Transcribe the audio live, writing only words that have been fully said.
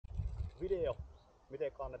video,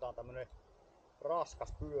 miten kannetaan tämmönen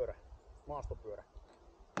raskas pyörä, maastopyörä.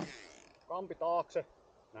 Kampi taakse,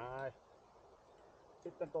 näin.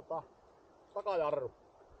 Sitten takajarru.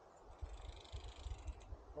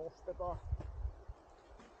 Nostetaan.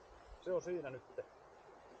 Se on siinä nyt.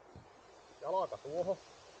 Jalka tuohon.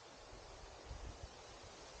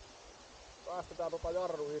 Päästetään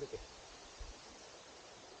jarru irti.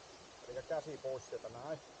 Eli käsi pois sieltä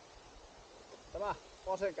näin. Tämä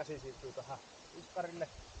vasen käsi siirtyy tähän iskarille.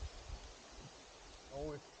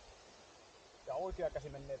 Noin. Ja oikea käsi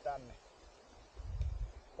menee tänne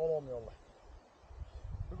kolmiolle.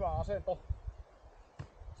 Hyvä asento.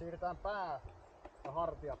 Siirretään pää ja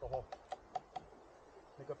hartia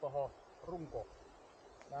tohon runkoon.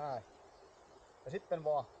 Näin. Ja sitten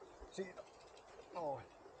vaan siitä. Noin.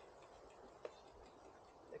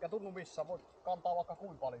 Eikä tunnu missään, voit kantaa vaikka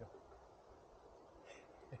kuin paljon.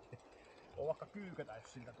 Voi vaikka kyykätä,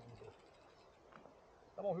 jos siltä tuntuu.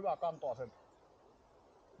 Tämä on hyvä kantoasento.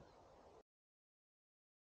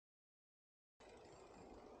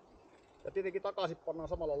 Ja tietenkin takaisin pannaan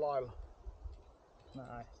samalla lailla.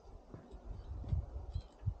 Näin.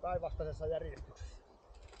 Päinvastaisessa järjestyksessä.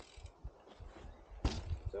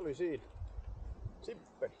 Se oli siinä.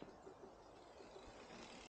 Sippeli.